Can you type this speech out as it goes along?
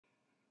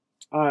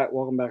Alright,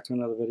 welcome back to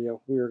another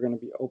video. We are going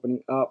to be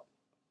opening up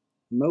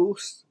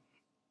most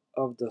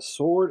of the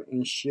Sword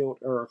and Shield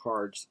era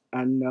cards.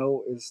 I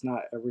know it's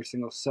not every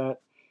single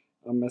set.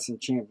 I'm missing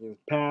Champion's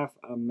Path,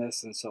 I'm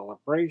missing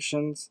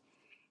Celebrations,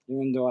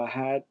 even though I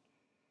had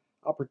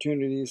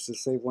opportunities to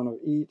save one of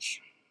each,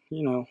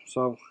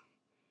 so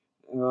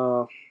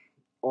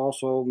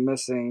also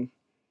missing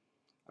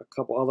a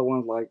couple other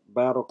ones like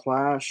Battle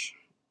Clash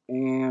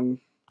and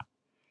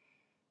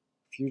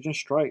Fusion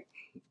Strike.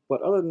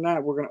 But other than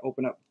that, we're going to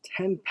open up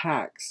 10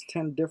 packs,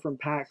 10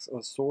 different packs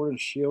of Sword and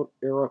Shield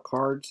era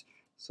cards.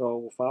 So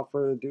without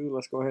further ado,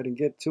 let's go ahead and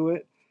get to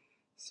it.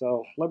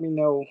 So let me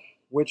know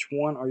which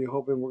one are you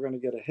hoping we're going to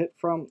get a hit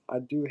from. I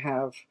do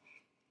have,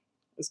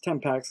 it's 10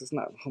 packs. It's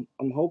not,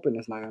 I'm hoping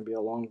it's not going to be a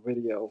long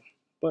video.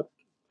 But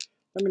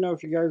let me know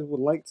if you guys would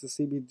like to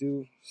see me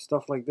do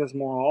stuff like this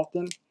more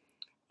often.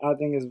 I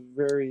think it's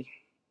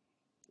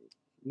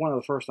one of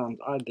the first times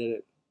I did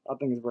it. I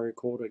think it's very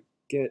cool to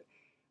get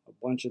a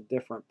bunch of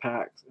different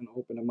packs and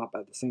open them up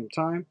at the same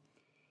time.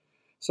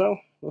 So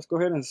let's go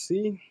ahead and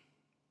see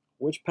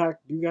which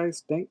pack you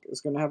guys think is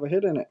going to have a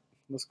hit in it.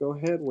 Let's go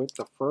ahead with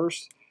the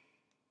first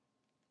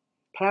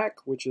pack,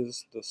 which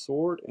is the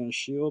Sword and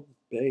Shield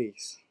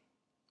base.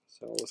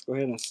 So let's go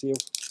ahead and see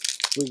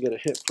if we get a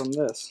hit from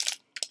this.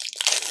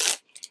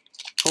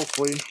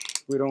 Hopefully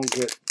we don't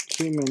get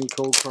too many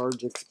code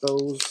cards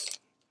exposed,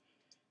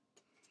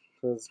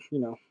 because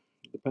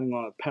depending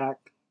on the pack,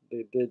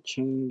 they did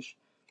change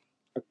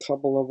a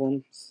couple of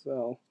them,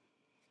 so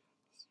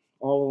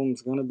all of them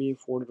is going to be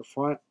for the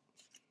front.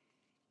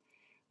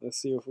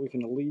 Let's see if we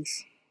can at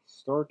least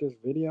start this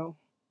video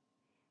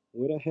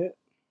with a hit.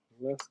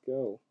 Let's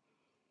go.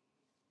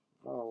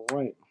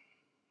 Alright,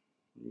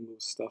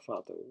 move stuff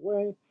out the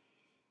way.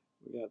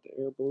 We got the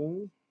air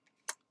balloon.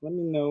 Let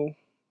me know.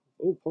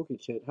 Oh,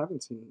 PokeKid,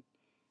 haven't seen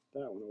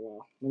that one in a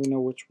while. Let me know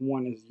which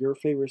one is your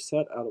favorite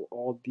set out of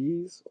all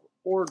these,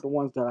 or the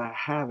ones that I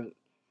haven't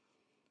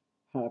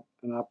had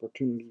an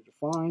opportunity to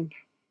find.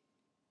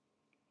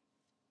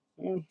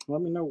 And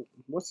let me know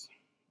what's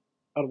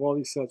out of all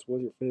these sets,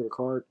 what's your favorite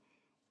card?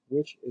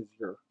 Which is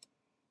your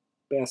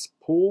best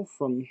pull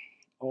from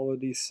all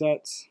of these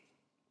sets?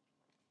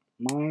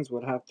 Mine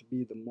would have to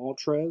be the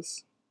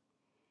Moltres.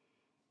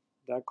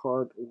 That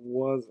card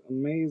was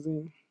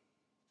amazing.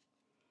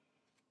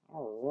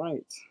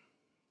 Alright.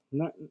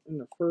 Nothing in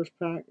the first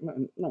pack,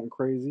 nothing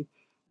crazy.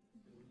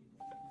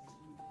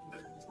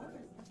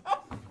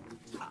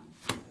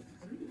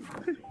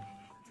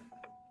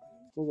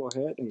 We'll go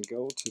ahead and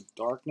go to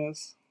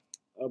Darkness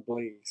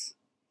Ablaze,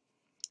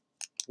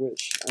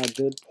 which I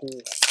did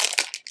pull.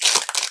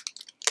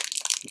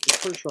 I'm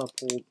pretty sure I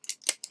pulled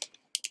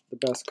the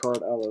best card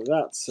out of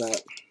that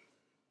set.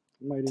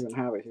 I might even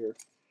have it here,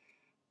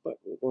 but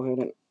we'll go ahead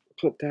and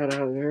put that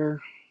out of there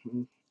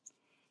and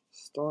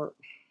start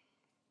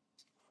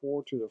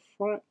 4 to the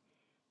front,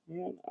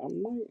 and I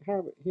might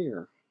have it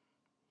here.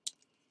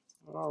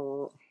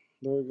 Alright,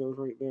 there it goes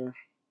right there.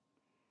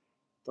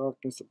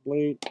 Darkness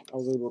Ablaze. I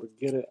was able to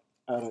get it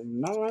at a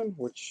 9,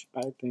 which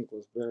I think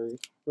was very,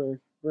 very,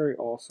 very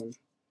awesome.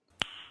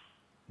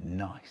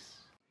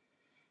 Nice.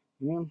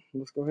 Yeah,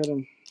 let's go ahead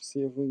and see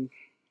if we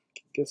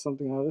can get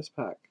something out of this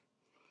pack.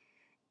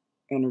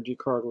 Energy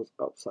card was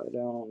upside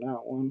down on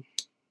that one.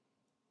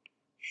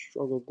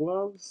 Struggle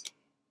Gloves.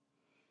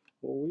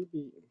 Well,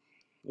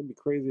 it'd be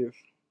crazy if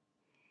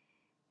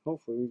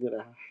hopefully we get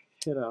a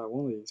hit out of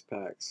one of these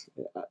packs.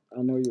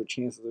 I know your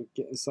chances of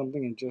getting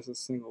something in just a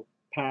single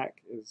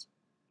pack is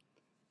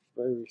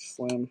very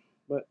slim,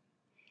 but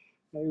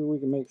maybe we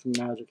can make some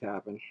magic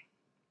happen.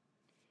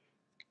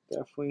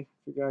 Definitely,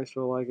 if you guys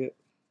feel like it,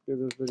 give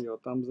this video a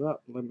thumbs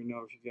up. Let me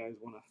know if you guys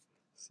want to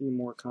see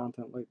more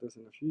content like this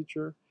in the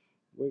future.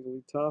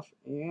 Wigglytuff,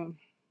 and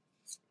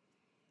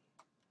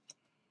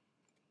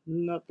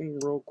nothing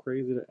real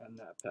crazy to end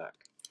that pack.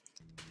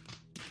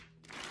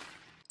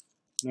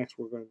 Next,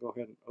 we're going to go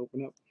ahead and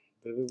open up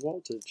Vivid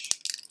Voltage.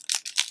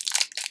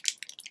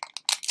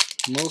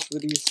 Most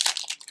of these,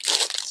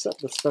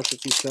 except the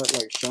specialty set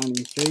like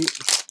Shining Fate,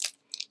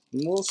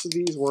 most of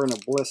these were in a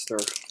blister.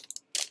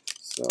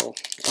 So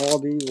all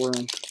these were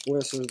in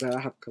blisters that I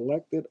have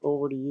collected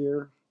over the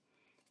year.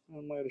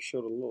 I might have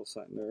showed a little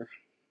something there.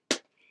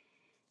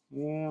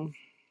 And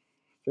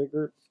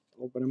figured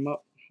open them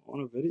up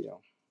on a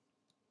video.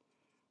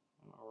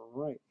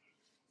 Alright.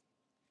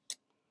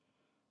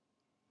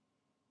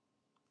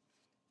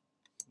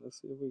 Let's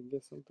see if we can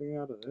get something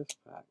out of this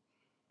pack.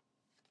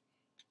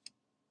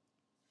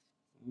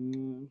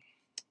 And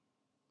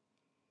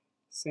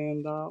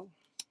Sandal,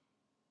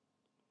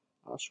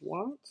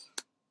 Oshawott,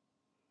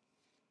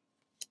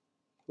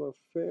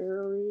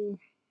 Clefairy,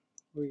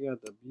 we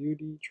got the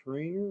Beauty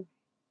Trainer,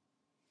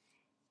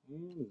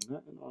 and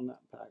nothing on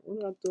that pack.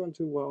 We're not doing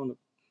too well,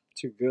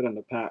 too good in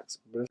the packs,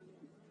 but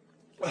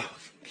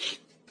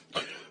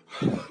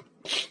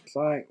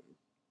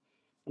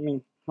I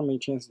mean, how many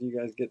chances do you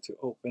guys get to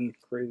open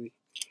crazy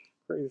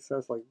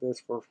sets like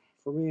this? For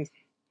me,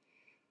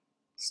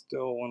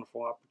 still a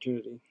wonderful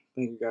opportunity.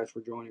 Thank you guys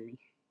for joining me.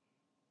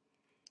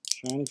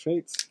 Shiny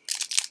Fates.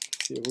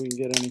 see if we can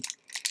get any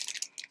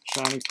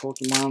shiny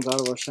Pokemons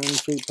out of our shiny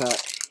free pack.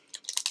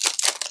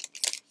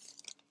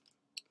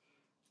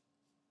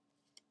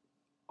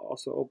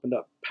 Also opened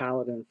up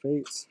Paladin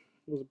Fates.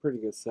 It was a pretty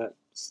good set.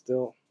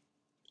 Still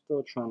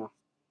trying to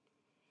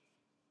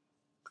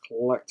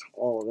collect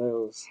all of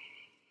those.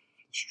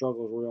 The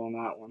struggle's real on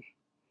that one.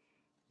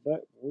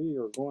 But we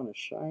are going to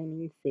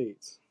Shining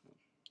Fates.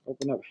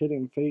 Opened up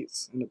Hidden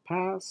Fates in the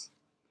past.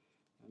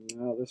 And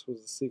now this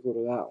was the sequel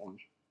to that one.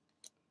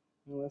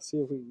 Now let's see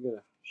if we can get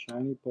a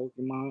shiny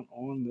Pokemon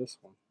on this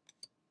one.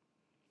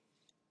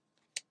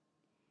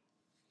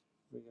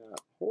 We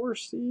got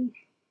Horsey.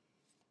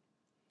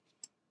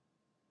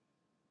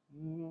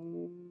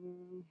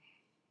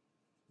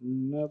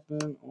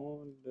 Nothing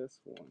on this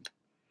one.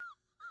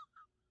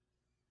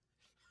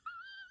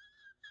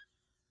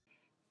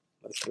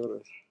 Let's go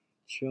to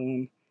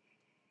Chillin'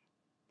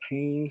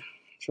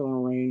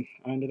 Rain.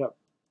 I ended up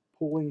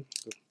pulling,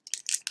 I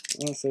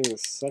want to say, the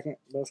second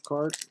best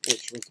card,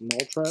 which was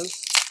Moltres.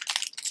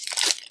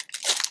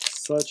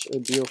 Such a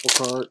beautiful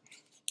card.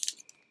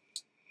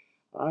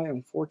 I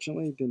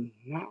unfortunately did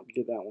not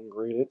get that one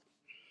graded.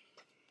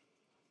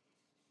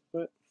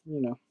 But,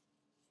 you know.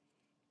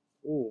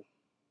 Ooh.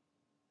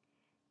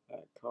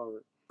 That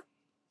card.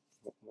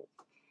 That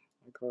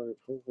card,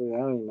 hopefully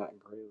that ain't nothing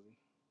crazy.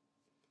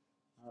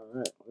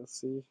 Alright, let's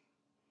see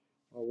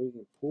what we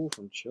can pull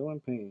from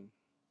Chillin' Pain.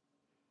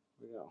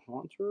 We got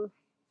Haunter.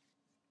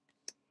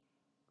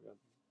 We got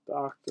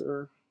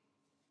Doctor.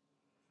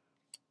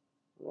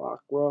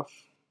 Rockruff.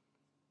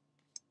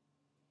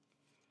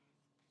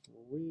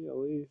 We at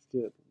least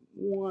get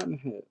one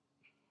hit.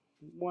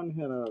 One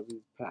hit out of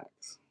these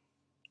packs.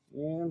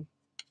 And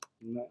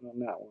nothing on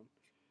that one.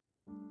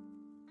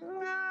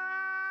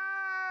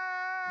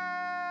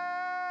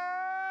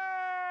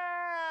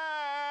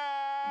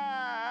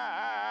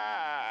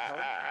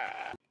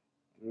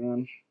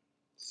 And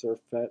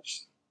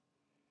Surfetch,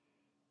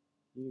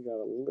 you got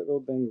a little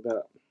banged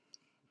up.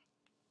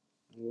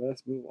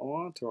 Let's move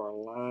on to our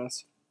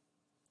last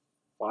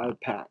 5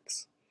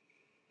 packs.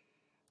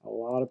 A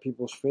lot of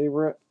people's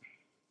favorite,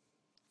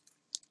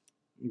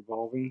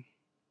 Evolving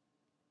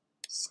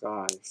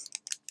Skies.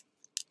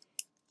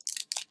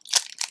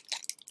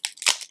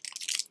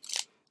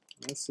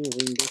 Let's see if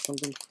we can get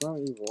something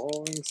from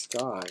Evolving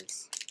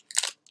Skies,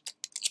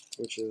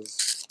 which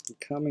is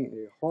becoming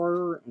a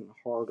harder and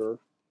harder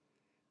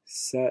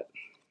set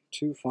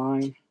to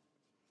find.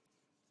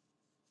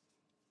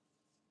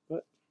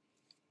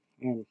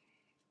 And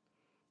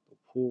the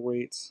pull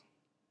rates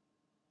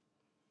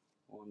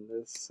on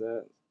this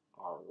set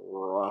are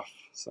rough.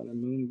 Sun and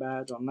Moon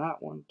badge on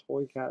that one.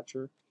 Toy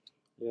Catcher.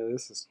 Yeah,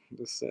 this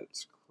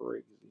set's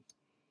crazy.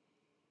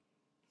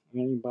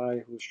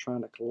 Anybody who's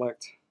trying to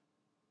collect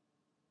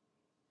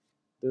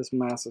this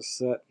massive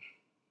set,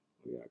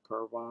 we got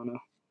Carvana.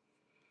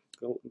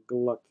 Good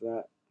luck to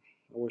that.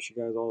 I wish you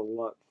guys all the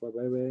luck.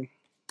 Bye-bye.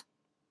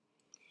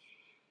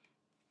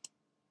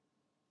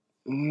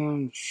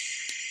 And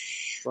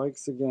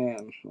strikes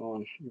again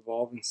on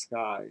Evolving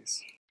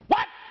Skies.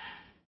 What?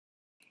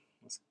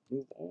 Let's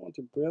move on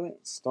to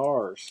Brilliant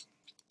Stars.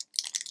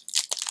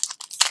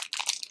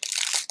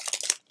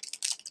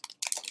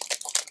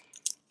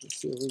 Let's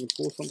see if we can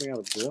pull something out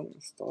of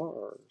Brilliant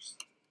Stars.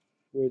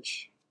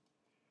 Which,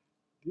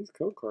 these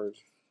code cards,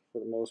 for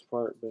the most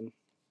part, have been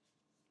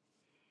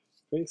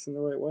facing the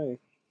right way.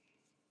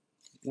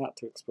 Not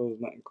to expose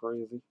nothing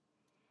crazy.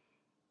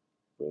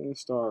 Brilliant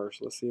Stars.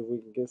 Let's see if we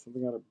can get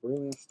something out of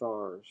Brilliant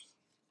Stars.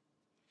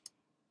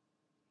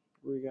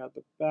 We got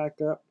the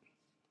backup.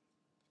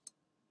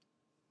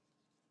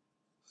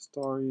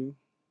 Staryu.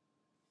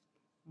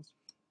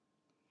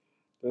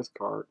 This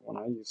card, when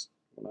I used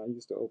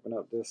to open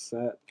up this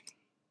set,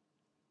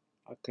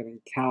 I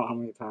couldn't count how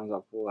many times I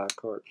pulled that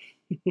card.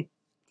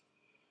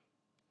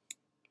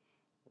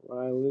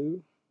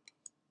 Railu.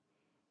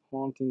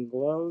 Haunting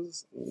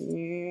Gloves.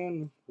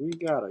 And we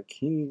got a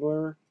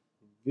Kingler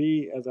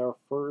V as our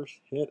first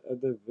hit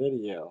of the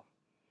video.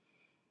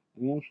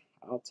 And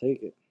I'll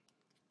take it.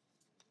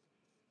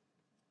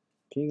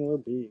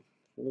 Kingler B.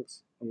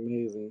 Looks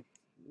amazing.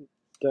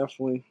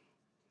 Definitely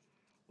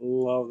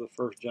love the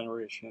first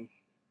generation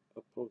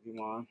of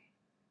Pokemon.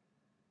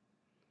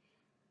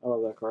 I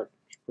love that card.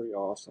 It's pretty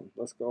awesome.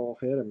 Let's go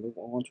ahead and move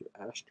on to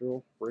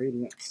Astral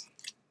Radiance.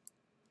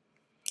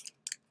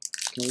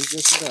 Can we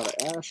just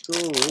got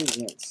Astral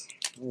Radiance?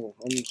 Oh,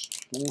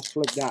 almost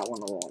flipped that one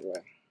the wrong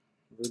way.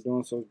 We're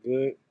doing so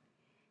good.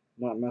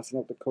 Not messing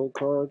up the code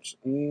cards,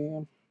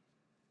 and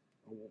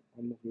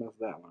almost messed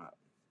that one up.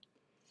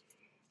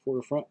 For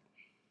the front,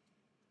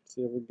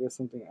 see if we get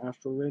something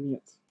Astral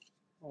Radiance.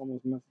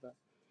 Almost messed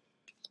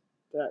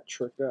that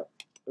trick up.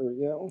 There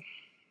we go.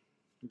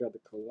 We got the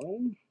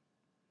Cologne.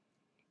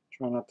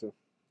 Try not to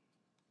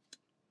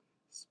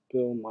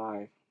spill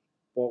my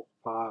bulk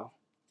pile.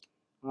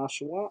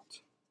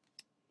 Oshawott.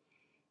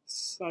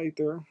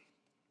 Scyther.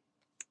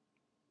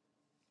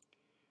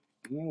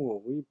 And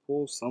will we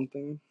pull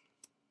something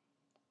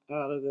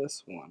out of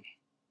this one?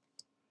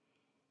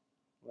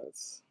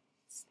 Let's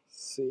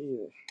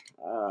see.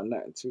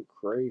 Nothing too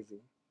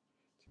crazy.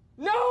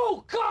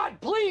 No! God,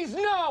 please,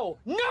 no!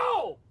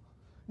 No!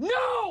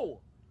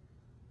 No!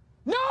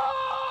 No!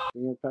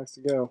 3 more packs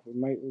to go. We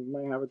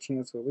might have a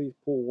chance to at least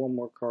pull one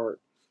more card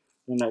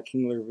in that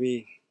Kingler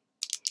V.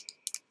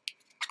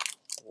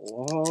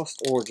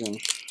 Lost Origin.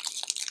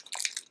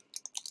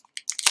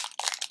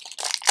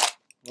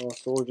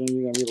 Lost Origin,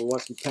 you're gonna be the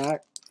lucky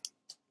pack.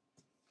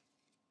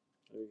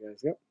 There you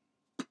guys go.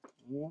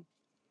 Yeah.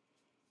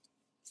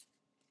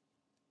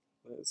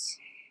 Let's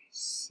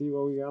see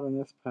what we got in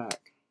this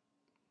pack.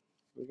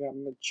 We got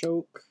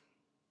Machoke.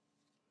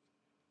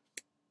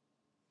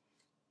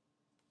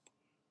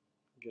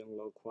 Getting a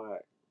little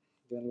quiet.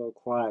 Getting a little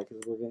quiet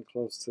because we're getting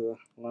close to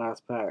the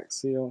last pack.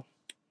 Seal.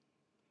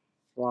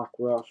 Rock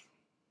Rough.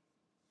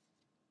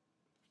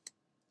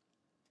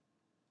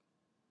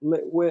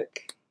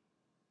 Litwick.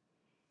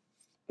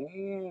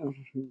 And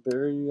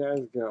there you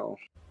guys go.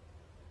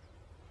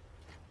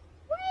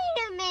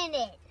 Wait a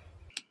minute.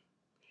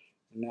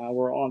 Now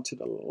we're on to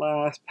the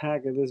last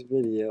pack of this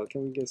video.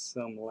 Can we get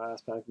some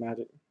last pack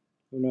magic?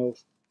 Who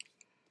knows?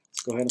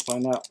 Let's go ahead and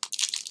find out.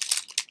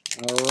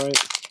 Alright.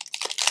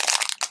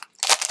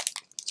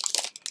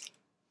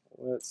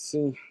 Let's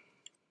see.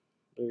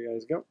 There you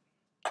guys go.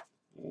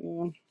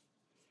 And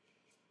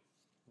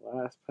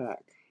last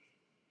pack.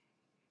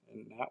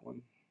 And that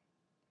one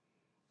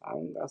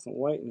got some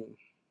lightning.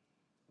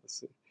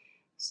 Let's see.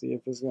 See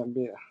if it's gonna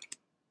be a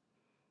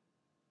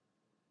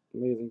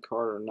amazing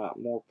card or not.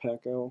 More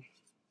Pecco.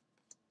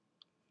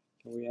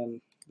 Can we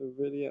end the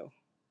video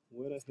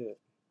with a hit?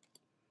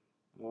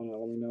 I don't know.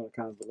 Let me know in the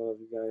comments below if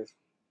you guys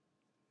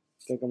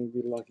think I'm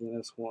gonna be lucky in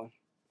this one.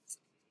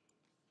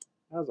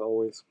 As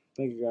always,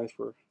 thank you guys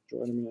for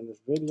joining me in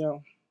this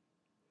video.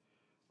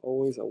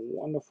 Always a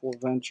wonderful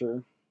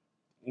adventure,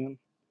 and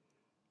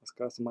let's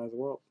customize the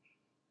world.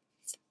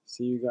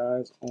 See you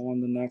guys on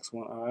the next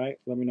one. Alright,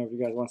 let me know if you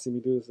guys want to see me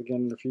do this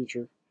again in the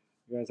future.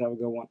 You guys have a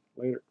good one.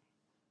 Later.